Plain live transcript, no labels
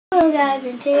Hello guys,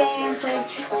 and today I'm playing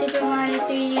Super Mario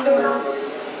 3D World.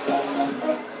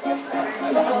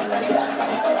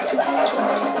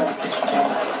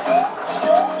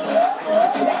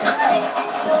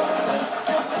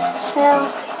 So,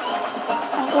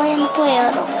 I'm going to play a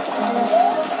little bit of this.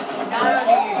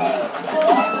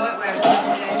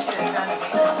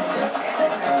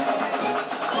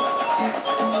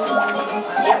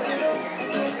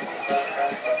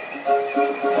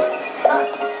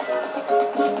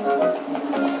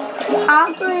 All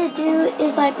I'm going to do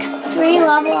is like 3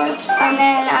 levels and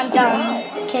then I'm done,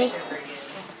 okay?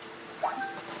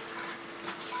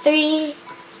 3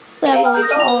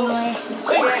 levels only.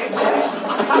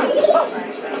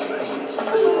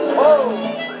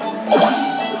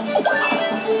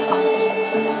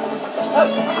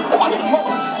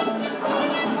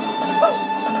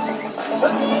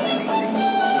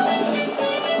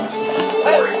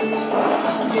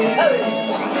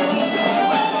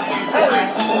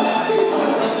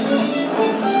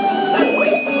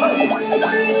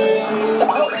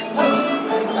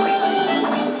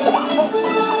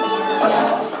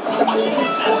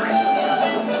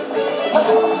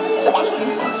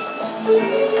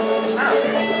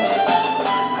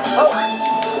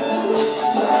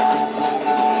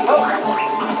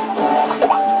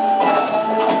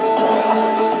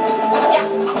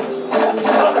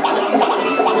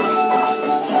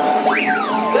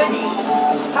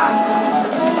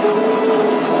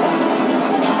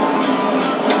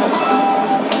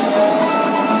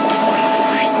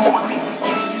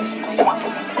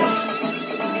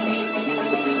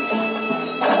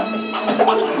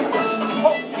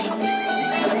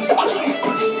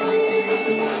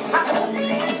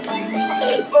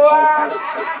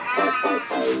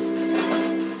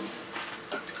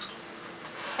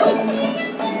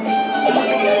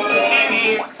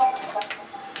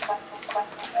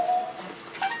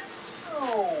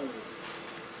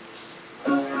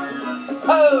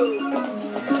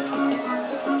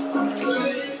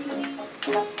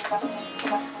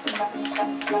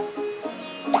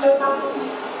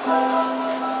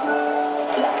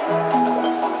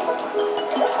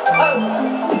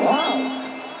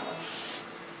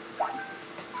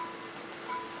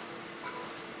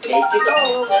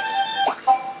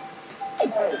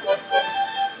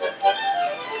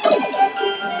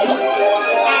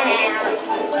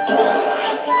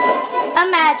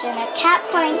 Imagine a cat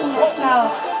playing in the snow.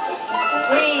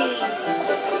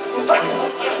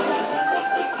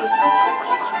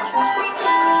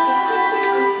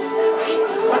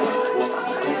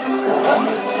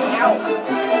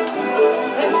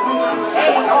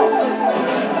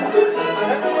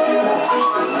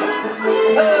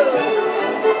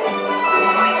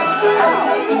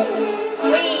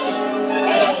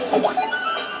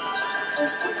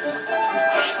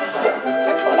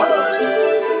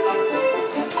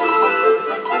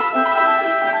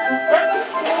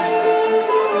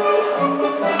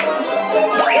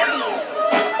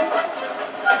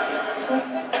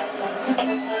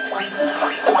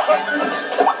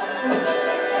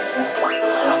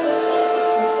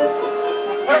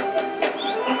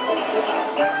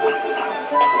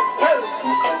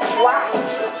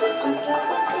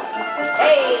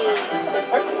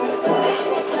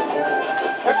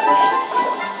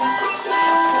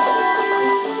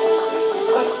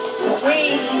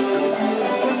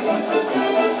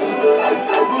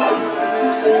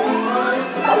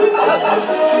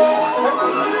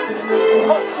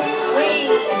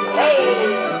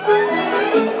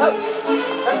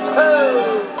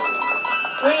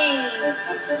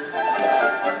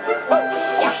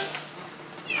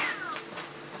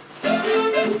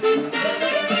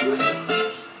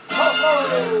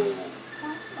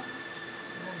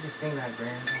 This thing like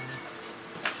grandpa.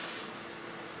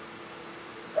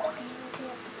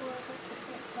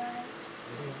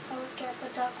 Get the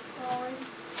duck falling.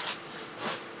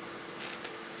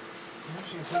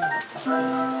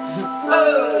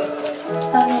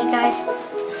 Okay, guys.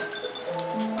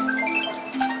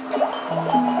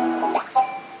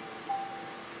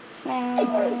 Now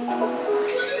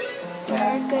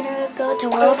we're gonna go to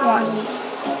World 1.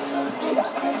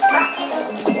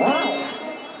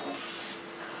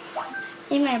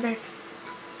 Remember,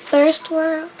 first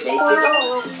world,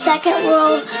 second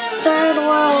world, third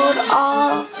world,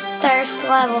 all first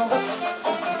level.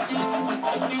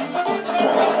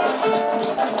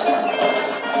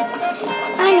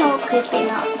 I know it could be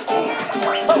not fair,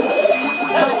 but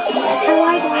that's how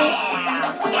I do it.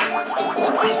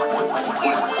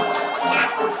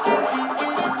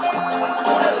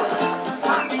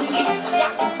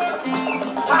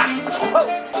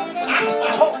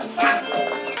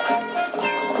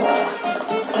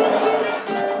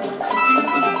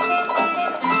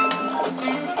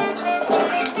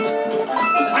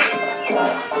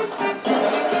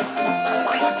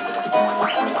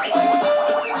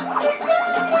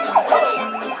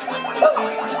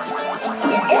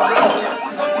 So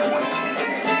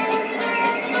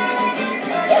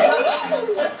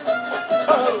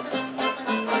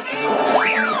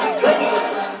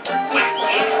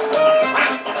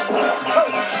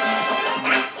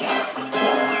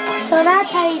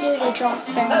that's how you do the jump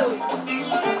thing.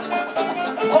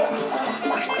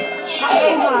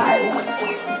 Come on.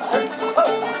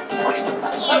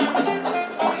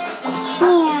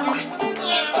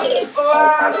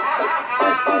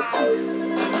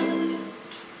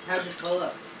 How'd you pull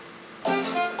up?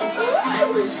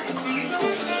 I was recording.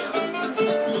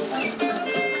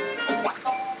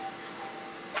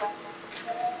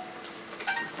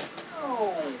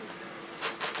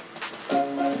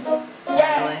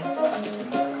 Glenn?